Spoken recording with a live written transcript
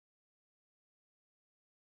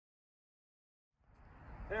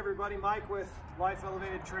Hey everybody, Mike with Life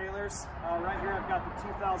Elevated Trailers. Right here I've got the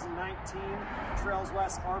 2019 Trails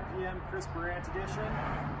West RPM Chris Burandt edition.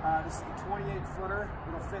 This is the 28 footer.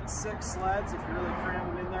 It'll fit 6 sleds if you really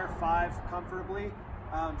cram them in there, 5 comfortably.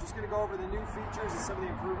 Just going to go over the new features and some of the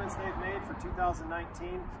improvements they've made for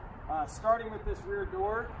 2019. Starting with this rear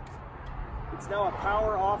door, it's now a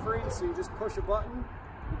power offering, so you just push a button,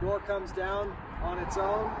 the door comes down on its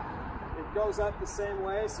own. It goes up the same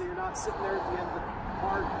way, so you're not sitting there at the end of the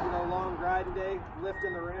hard, long riding day,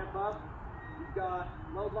 lifting the ramp up. You've got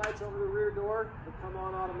load lights over the rear door that come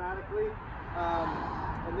on automatically.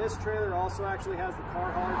 And this trailer also actually has the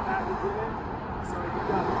car hauler package in it. So you've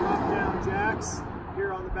got drop down jacks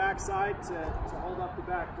here on the back side to hold up the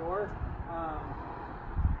back door.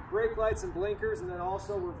 Brake lights and blinkers, and then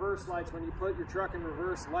also reverse lights. When you put your truck in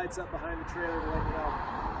reverse, lights up behind the trailer to let you know.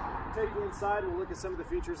 Take you inside and we'll look at some of the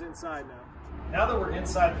features inside now. Now that we're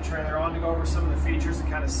inside the trailer, I wanted to go over some of the features that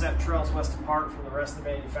kind of set Trails West apart from the rest of the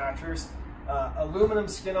manufacturers. Aluminum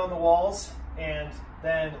skin on the walls, and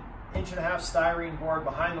then 1.5 inch styrene board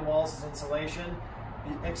behind the walls is insulation.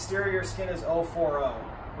 The exterior skin is 040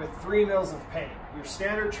 with 3 mils of paint. Your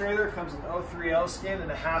standard trailer comes with 030 skin and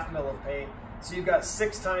 1/2 mil of paint. So you've got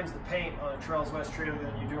 6 times the paint on a Trails West trailer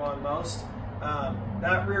than you do on most.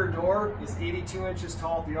 That rear door is 82 inches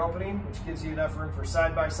tall at the opening, which gives you enough room for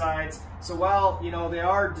side-by-sides. So while they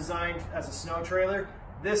are designed as a snow trailer,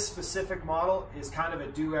 this specific model is kind of a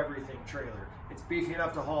do-everything trailer. It's beefy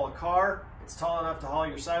enough to haul a car, it's tall enough to haul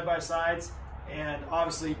your side-by-sides, and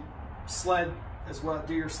obviously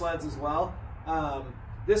do your sleds as well.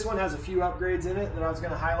 This one has a few upgrades in it that I was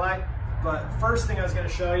going to highlight, but first thing I was going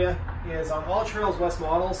to show you is on all Trails West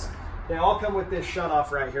models, they all come with this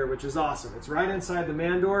shutoff right here, which is awesome. It's right inside the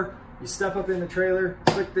man door. You step up in the trailer,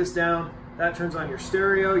 click this down, that turns on your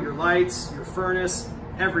stereo, your lights, your furnace,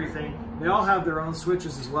 everything. They all have their own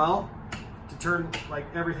switches as well to turn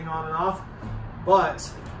everything on and off.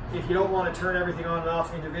 But if you don't want to turn everything on and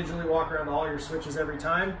off individually, walk around to all your switches every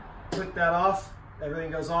time, click that off,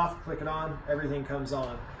 everything goes off, click it on, everything comes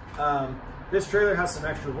on. This trailer has some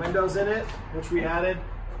extra windows in it, which we added.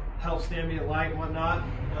 Helps the ambient light and whatnot.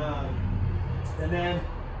 And then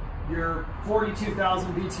your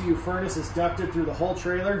 42,000 BTU furnace is ducted through the whole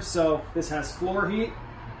trailer. So this has floor heat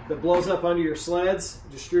that blows up under your sleds,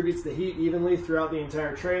 distributes the heat evenly throughout the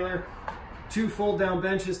entire trailer. 2 fold down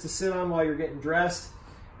benches to sit on while you're getting dressed.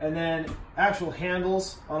 And then actual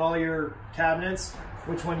handles on all your cabinets,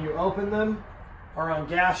 which when you open them are on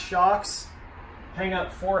gas shocks. Hang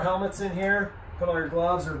up 4 helmets in here. Put all your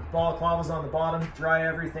gloves or balaclavas on the bottom, dry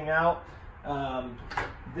everything out.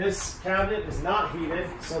 This cabinet is not heated,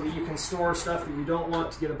 so that you can store stuff that you don't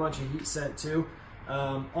want to get a bunch of heat sent to.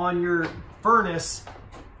 On your furnace,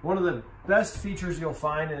 one of the best features you'll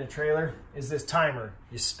find in a trailer is this timer.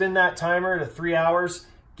 You spin that timer to 3 hours,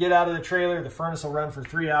 get out of the trailer, the furnace will run for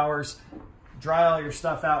 3 hours, dry all your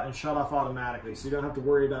stuff out and shut off automatically, so you don't have to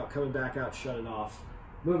worry about coming back out to shut it off.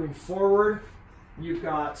 Moving forward, you've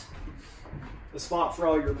got the spot for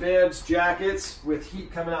all your bibs, jackets with heat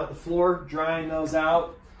coming out the floor, drying those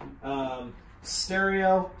out.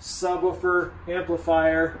 Stereo, subwoofer,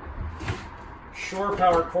 amplifier, shore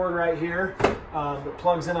power cord right here that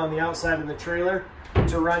plugs in on the outside of the trailer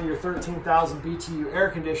to run your 13,000 BTU air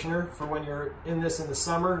conditioner for when you're in this in the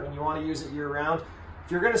summer and you want to use it year round.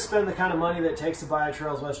 If you're going to spend the kind of money that it takes to buy a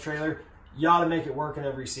Trails West trailer, you ought to make it work in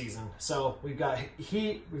every season. So we've got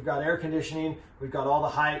heat, we've got air conditioning, we've got all the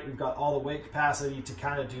height, we've got all the weight capacity to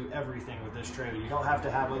kind of do everything with this trailer. You don't have to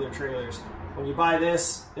have other trailers. When you buy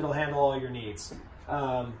this, it'll handle all your needs.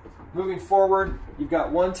 Moving forward, you've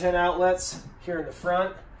got 110 outlets here in the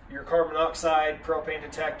front, your carbon monoxide, propane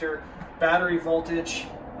detector, battery voltage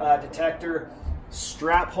detector,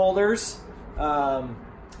 strap holders, and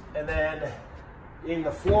then in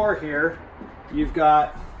the floor here, you've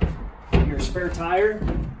got your spare tire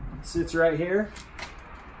sits right here.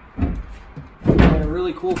 And a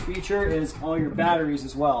really cool feature is all your batteries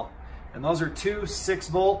as well. And those are 2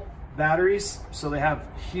 6-volt batteries, so they have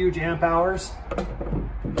huge amp hours.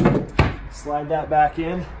 Slide that back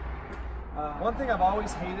in. One thing I've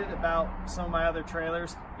always hated about some of my other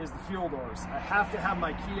trailers is the fuel doors. I have to have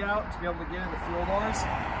my key out to be able to get in the fuel doors.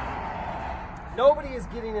 Nobody is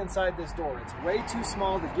getting inside this door. It's way too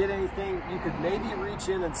small to get anything. You could maybe reach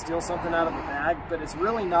in and steal something out of a bag, but it's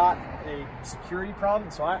really not a security problem,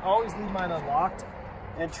 so I always leave mine unlocked.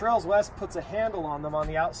 And Trails West puts a handle on them on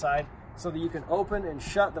the outside so that you can open and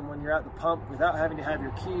shut them when you're at the pump without having to have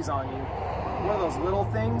your keys on you. One of those little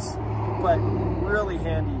things, but really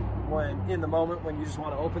handy when in the moment when you just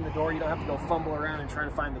want to open the door, you don't have to go fumble around and try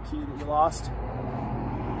to find the key that you lost.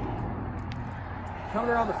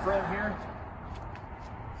 Coming around the front here.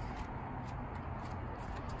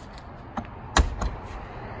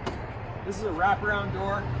 This is a wraparound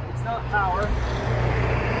door. It's not power.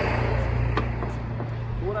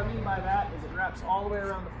 What I mean by that is it wraps all the way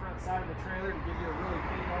around the front side of the trailer to give you a really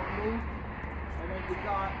big opening. And then you've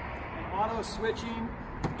got an auto switching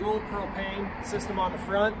dual propane system on the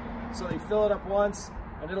front. So you fill it up once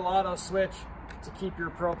and it'll auto switch to keep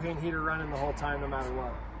your propane heater running the whole time no matter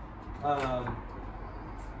what.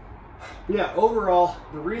 But yeah, overall,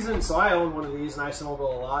 the reason, so I own one of these and I snowmobile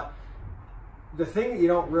a lot. The thing that you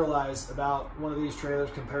don't realize about one of these trailers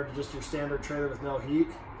compared to just your standard trailer with no heat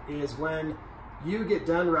is when you get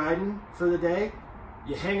done riding for the day,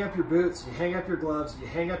 you hang up your boots, you hang up your gloves, you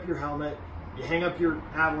hang up your helmet, you hang up your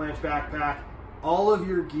avalanche backpack, all of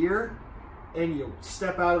your gear, and you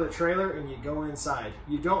step out of the trailer and you go inside.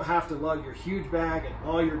 You don't have to lug your huge bag and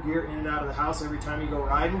all your gear in and out of the house every time you go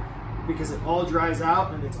riding, because it all dries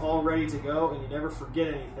out and it's all ready to go and you never forget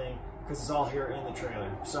anything because it's all here in the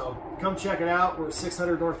trailer. So come check it out. We're at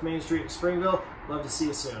 600 North Main Street in Springville. Love to see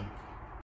you soon.